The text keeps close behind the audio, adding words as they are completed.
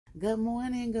Good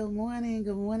morning, good morning,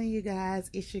 good morning, you guys.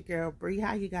 It's your girl Bree.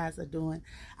 How you guys are doing?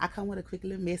 I come with a quick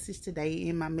little message today,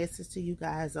 and my message to you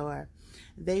guys are: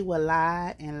 they will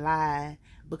lie and lie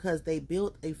because they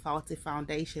built a faulty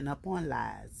foundation upon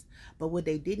lies. But what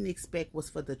they didn't expect was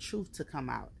for the truth to come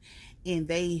out, and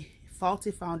they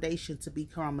faulty foundation to be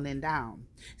crumbling down.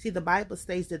 See, the Bible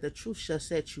states that the truth shall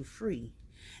set you free,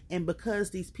 and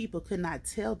because these people could not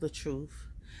tell the truth,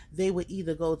 they would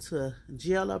either go to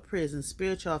jail or prison,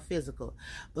 spiritual or physical,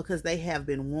 because they have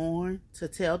been warned to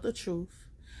tell the truth,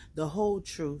 the whole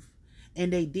truth,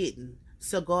 and they didn't.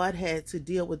 So God had to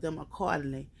deal with them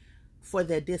accordingly for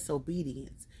their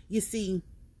disobedience. You see,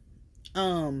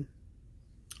 someone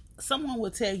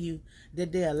will tell you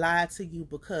that they'll lie to you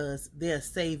because they're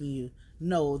saving you.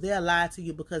 No, they'll lie to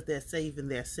you because they're saving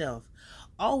themselves.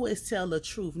 Always tell the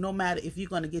truth, no matter if you're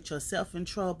going to get yourself in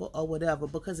trouble or whatever,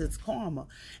 because it's karma,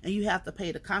 and you have to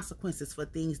pay the consequences for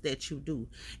things that you do.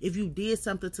 If you did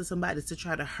something to somebody to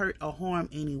try to hurt or harm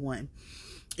anyone,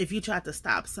 if you try to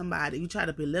stop somebody, you try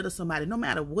to belittle somebody, no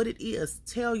matter what it is,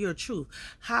 tell your truth.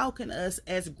 How can us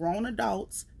as grown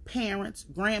adults, parents,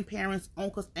 grandparents,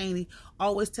 uncles, auntie,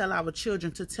 always tell our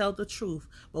children to tell the truth,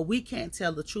 but we can't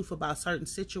tell the truth about certain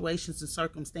situations and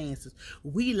circumstances?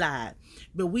 We lied,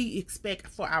 but we expect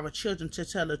for our children to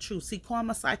tell the truth. See,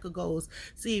 karma cycle goes,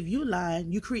 see, if you lie,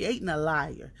 you're creating a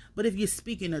liar. But if you're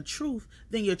speaking the truth,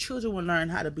 then your children will learn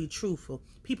how to be truthful.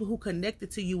 People who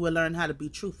connected to you will learn how to be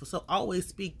truthful. So always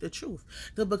speak the truth,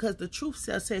 because the truth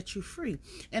shall set you free.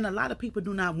 And a lot of people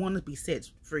do not want to be set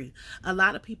free. A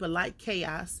lot of people like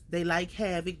chaos. They like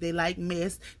havoc. They like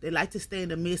mess. They like to stay in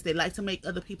the midst. They like to make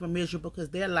other people miserable because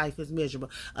their life is miserable.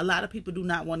 A lot of people do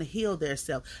not want to heal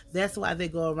themselves. That's why they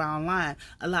go around lying.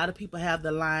 A lot of people have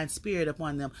the lying spirit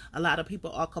upon them. A lot of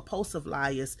people are compulsive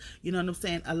liars. You know what I'm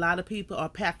saying? A lot of people are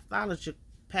pathological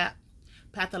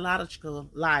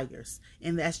liars,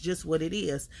 and that's just what it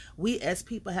is. We as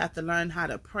people have to learn how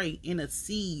to pray,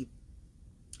 intercede,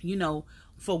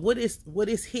 for what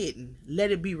is hidden,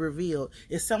 let it be revealed.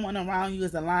 If someone around you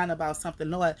is lying about something,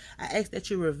 Lord, I ask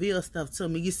that you reveal stuff to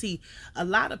me. You see, a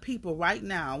lot of people right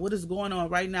now, what is going on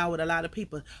right now with a lot of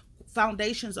people,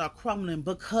 foundations are crumbling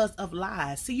because of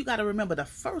lies. See, you got to remember the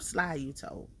first lie you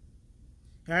told.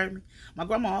 You heard me? My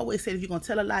grandma always said, if you're going to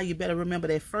tell a lie, you better remember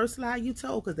that first lie you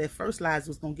told, because that first lie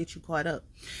was going to get you caught up.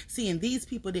 See, and these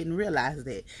people didn't realize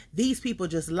that. These people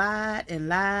just lied and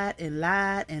lied and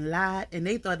lied and lied, and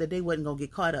they thought that they wasn't going to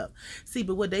get caught up. See,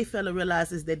 but what they failed to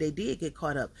realize is that they did get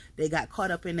caught up. They got caught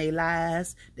up in their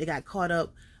lies. They got caught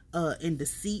up in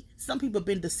deceit. Some people have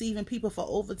been deceiving people for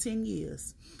over 10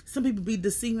 years. Some people be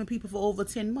deceiving people for over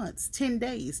 10 months, 10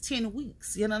 days, 10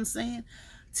 weeks. You know what I'm saying?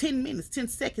 10 minutes, 10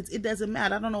 seconds, it doesn't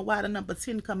matter. I don't know why the number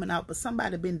 10 coming out, but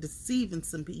somebody been deceiving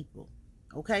some people,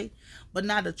 okay? But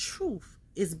now the truth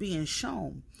is being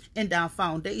shown, and our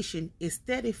foundation is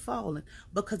steady falling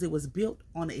because it was built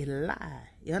on a lie.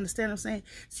 You understand what I'm saying?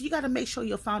 So you got to make sure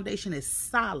your foundation is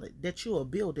solid, that you are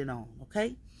building on,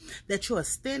 okay? That you are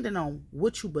standing on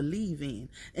what you believe in,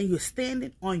 and you're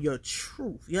standing on your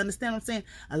truth. You understand what I'm saying?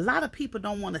 A lot of people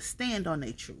don't want to stand on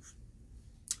their truth.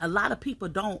 A lot of people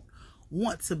don't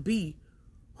want to be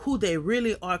who they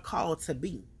really are called to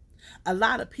be. A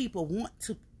lot of people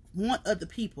want other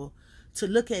people to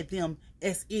look at them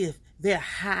as if they're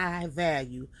high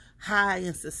value, high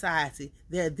in society,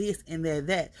 they're this and they're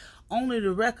that, only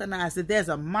to recognize that there's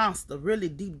a monster really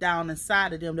deep down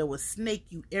inside of them that will snake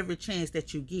you every chance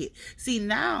that you get. See,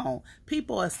 now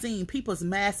people are seeing, people's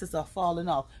masses are falling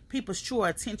off. People's true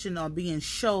attention are being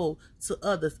shown to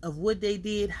others of what they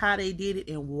did, how they did it,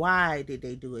 and why did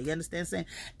they do it. You understand what I'm saying?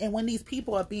 And when these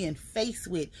people are being faced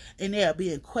with, and they're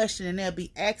being questioned, and they'll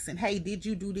be asking, hey, did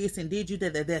you do this and did you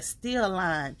that? They're still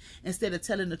lying instead of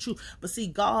telling the truth. But see,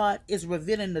 God is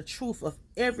revealing the truth of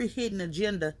every hidden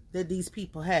agenda that these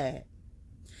people had.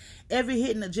 Every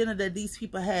hidden agenda that these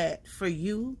people had for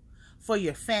you, for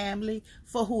your family,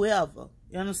 for whoever,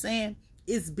 you know what I'm saying,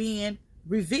 is being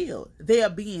revealed. They are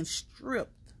being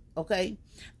stripped, okay,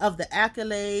 of the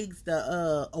accolades,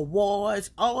 the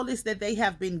awards, all this that they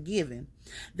have been given.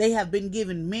 They have been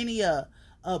given many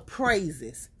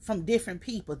praises from different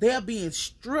people. They're being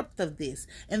stripped of this.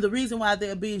 And the reason why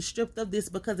they're being stripped of this,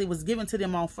 because it was given to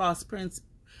them on false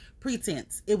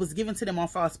pretense. It was given to them on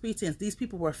false pretense. These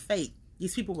people were fake.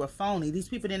 These people were phony. These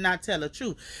people did not tell the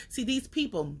truth. See, these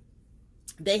people,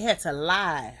 they had to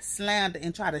lie, slander,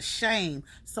 and try to shame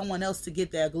someone else to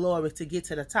get their glory, to get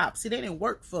to the top. See, they didn't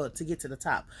work to get to the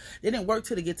top. They didn't work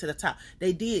to get to the top.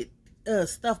 They did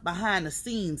stuff behind the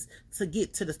scenes to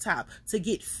get to the top, to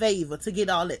get favor, to get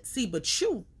all that. See, but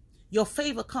Your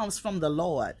favor comes from the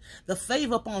Lord. The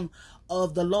favor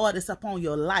of the Lord is upon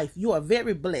your life. You are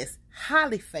very blessed,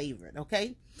 highly favored,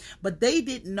 okay? But they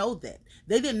didn't know that.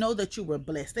 They didn't know that you were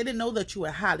blessed. They didn't know that you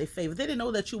were highly favored. They didn't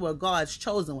know that you were God's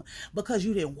chosen one because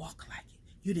you didn't walk like it.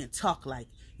 You didn't talk like it.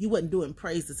 You wasn't doing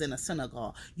praises in a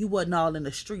synagogue. You wasn't all in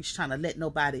the streets trying to let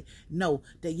nobody know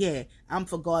that, yeah, I'm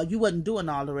for God. You wasn't doing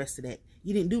all the rest of that.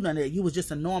 You didn't do none of that. You was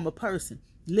just a normal person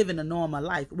living a normal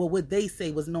life. Well, what they say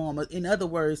was normal. In other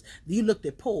words, you looked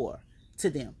at poor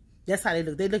to them. That's how they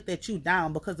looked. They looked at you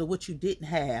down because of what you didn't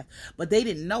have. But they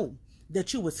didn't know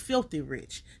that you was filthy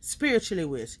rich, spiritually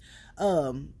rich,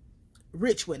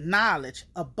 rich with knowledge,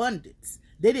 abundance.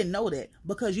 They didn't know that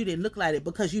because you didn't look like it,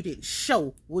 because you didn't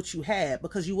show what you had,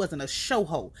 because you wasn't a show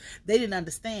hoe. They didn't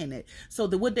understand that. So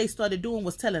what they started doing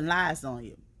was telling lies on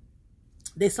you.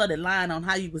 They started lying on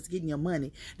how you was getting your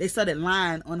money. They started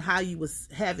lying on how you was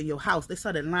having your house. They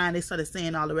started lying. They started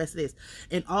saying all the rest of this.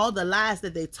 And all the lies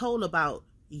that they told about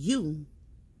you,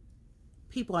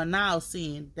 people are now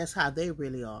seeing that's how they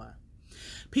really are.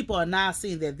 People are now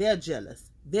seeing that they're jealous.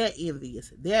 They're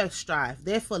envious, they're strife,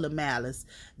 they're full of malice,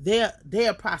 they're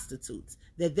prostitutes,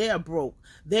 that they're broke,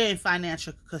 they're in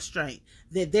financial constraint,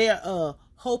 that they're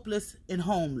hopeless and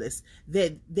homeless,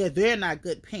 that they're not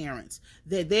good parents,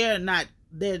 that they're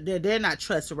not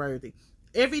trustworthy.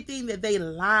 Everything that they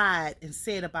lied and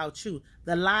said about you,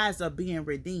 the lies are being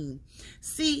redeemed.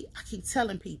 See, I keep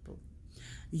telling people,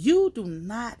 you do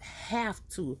not have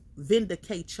to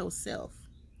vindicate yourself.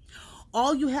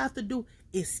 All you have to do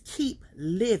is keep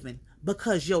living,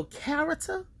 because your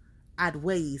character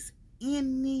outweighs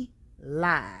any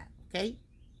lie, okay?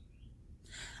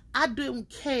 I don't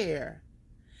care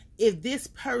if this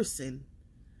person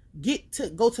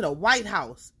go to the White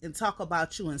House and talk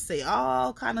about you and say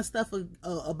all kind of stuff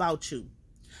about you.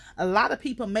 A lot of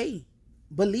people may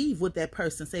believe what that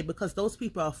person say because those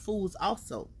people are fools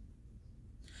also.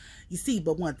 You see,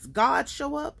 but once God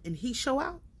show up and he show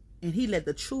out and he let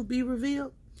the truth be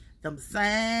revealed, them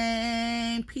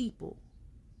same people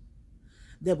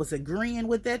that was agreeing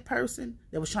with that person,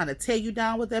 that was trying to tear you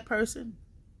down with that person,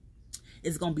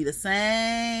 it's going to be the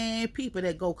same people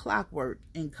that go clockwork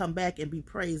and come back and be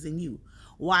praising you,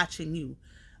 watching you,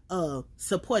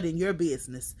 supporting your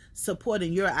business,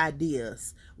 supporting your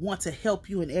ideas, want to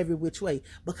help you in every which way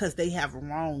because they have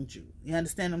wronged you. You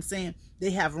understand what I'm saying?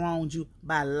 They have wronged you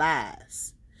by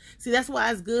lies. See, that's why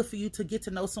it's good for you to get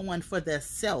to know someone for their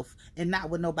self and not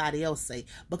what nobody else say.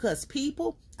 Because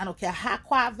people, I don't care how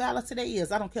quiet valor they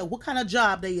is, I don't care what kind of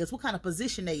job they is, what kind of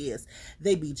position they is,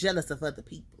 they be jealous of other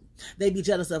people. They be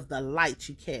jealous of the light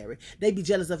you carry. They be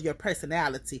jealous of your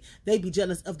personality. They be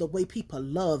jealous of the way people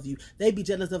love you. They be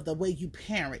jealous of the way you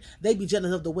parent. They be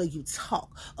jealous of the way you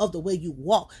talk, of the way you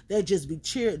walk. They just be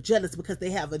jealous because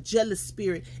they have a jealous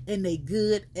spirit and they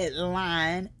good at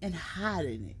lying and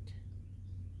hiding it.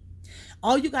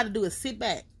 All you got to do is sit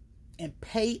back and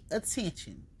pay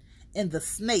attention, and the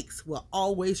snakes will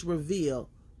always reveal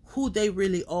who they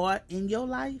really are in your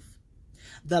life,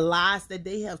 the lies that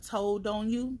they have told on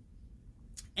you,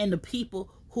 and the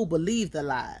people who believe the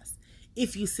lies.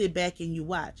 If you sit back and you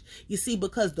watch, you see,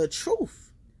 because the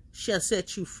truth shall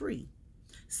set you free.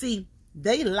 See,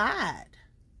 they lied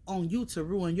on you to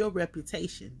ruin your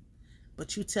reputation,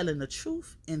 but you telling the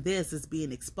truth and theirs is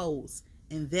being exposed.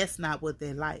 And that's not what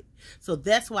they like. So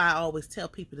that's why I always tell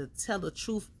people to tell the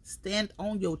truth. Stand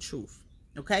on your truth.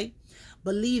 Okay?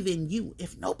 Believe in you.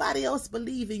 If nobody else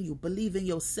believe in you, believe in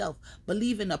yourself.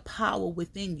 Believe in the power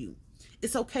within you.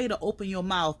 It's okay to open your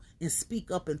mouth and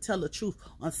speak up and tell the truth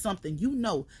on something you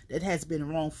know that has been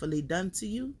wrongfully done to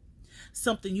you.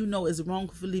 Something you know is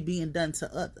wrongfully being done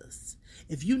to others.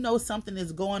 If you know something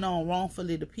is going on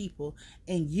wrongfully to people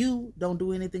and you don't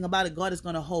do anything about it, God is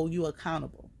going to hold you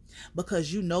accountable.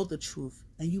 Because you know the truth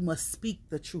and you must speak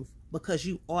the truth because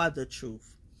you are the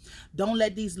truth. Don't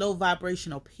let these low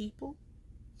vibrational people,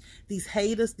 these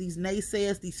haters, these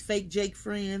naysayers, these fake Jake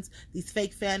friends, these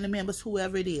fake family members,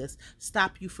 whoever it is,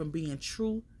 stop you from being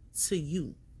true to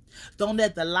you. Don't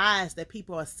let the lies that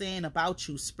people are saying about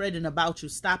you, spreading about you,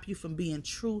 stop you from being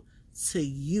true to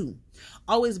you.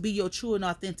 Always be your true and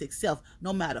authentic self,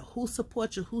 no matter who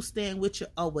supports you, who stand with you,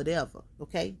 or whatever,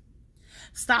 okay?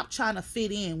 Stop trying to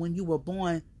fit in when you were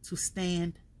born to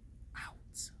stand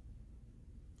out.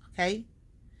 Okay?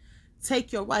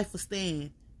 Take your rightful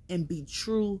stand and be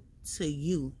true to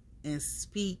you and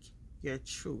speak your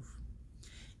truth.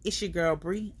 It's your girl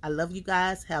Bree. I love you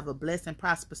guys. Have a blessed and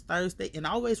prosperous Thursday. And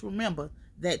always remember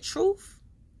that truth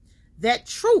that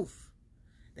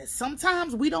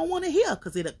sometimes we don't want to hear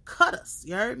because it'll cut us.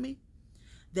 You heard me?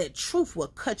 That truth will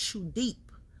cut you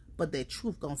deep, but that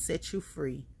truth gonna set you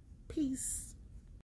free. Peace.